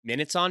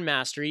Minutes on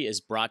Mastery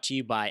is brought to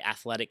you by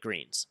Athletic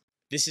Greens.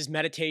 This is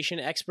meditation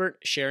expert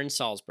Sharon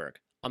Salzberg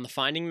on the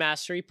Finding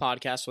Mastery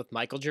podcast with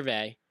Michael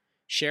Gervais,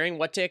 sharing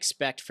what to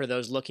expect for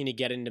those looking to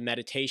get into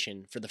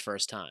meditation for the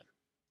first time.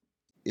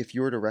 If you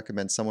were to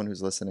recommend someone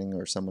who's listening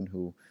or someone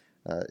who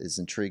is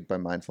intrigued by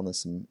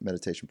mindfulness and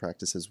meditation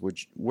practices,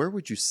 where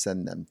would you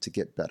send them to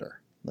get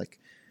better? Like,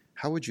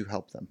 how would you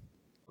help them?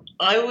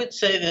 I would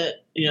say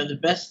that, the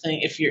best thing,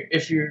 if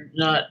you're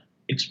not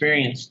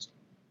experienced,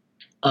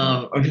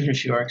 or even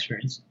if you are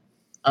experienced,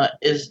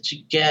 is to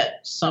get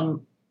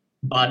some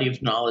body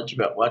of knowledge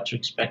about what to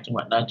expect and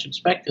what not to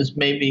expect. Because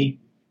maybe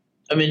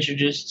I'm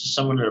introduced to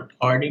someone at a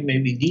party.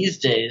 Maybe these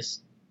days,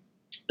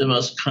 the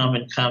most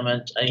common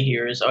comment I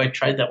hear is, "Oh, I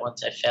tried that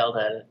once. I failed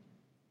at it."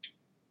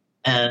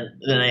 And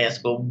then I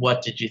ask, "Well,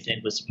 what did you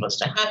think was supposed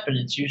to happen?"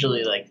 It's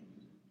usually like,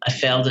 "I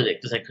failed at it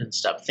because I couldn't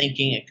stop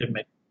thinking. I couldn't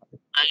make up my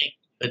mind.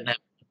 Couldn't have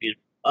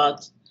beautiful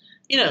thoughts."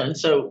 And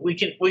so we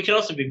can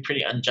also be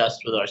pretty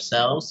unjust with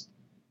ourselves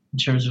in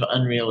terms of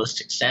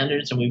unrealistic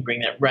standards, and we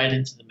bring that right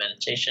into the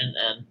meditation,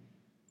 and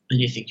then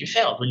you think you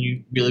failed when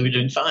you really were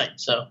doing fine.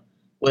 So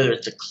whether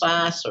it's a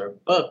class or a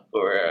book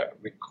or a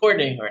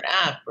recording or an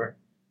app or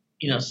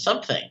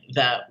something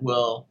that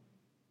will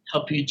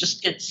help you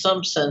just get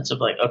some sense of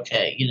like,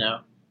 okay,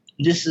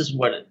 this is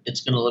what it's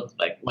going to look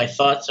like. My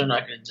thoughts are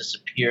not going to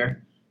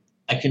disappear.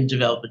 I can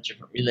develop a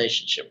different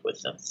relationship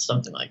with them,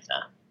 something like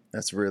that.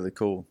 That's really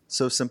cool.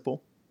 So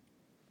simple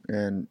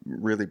and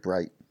really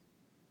bright.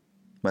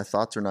 My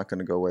thoughts are not going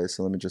to go away,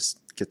 so let me just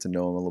get to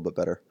know them a little bit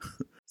better.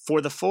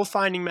 For the full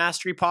Finding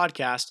Mastery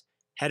podcast,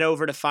 head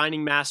over to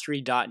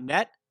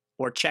findingmastery.net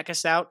or check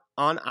us out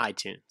on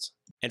iTunes.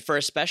 And for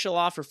a special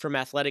offer from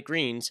Athletic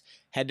Greens,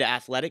 head to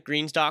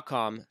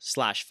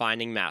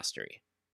athleticgreens.com/findingmastery.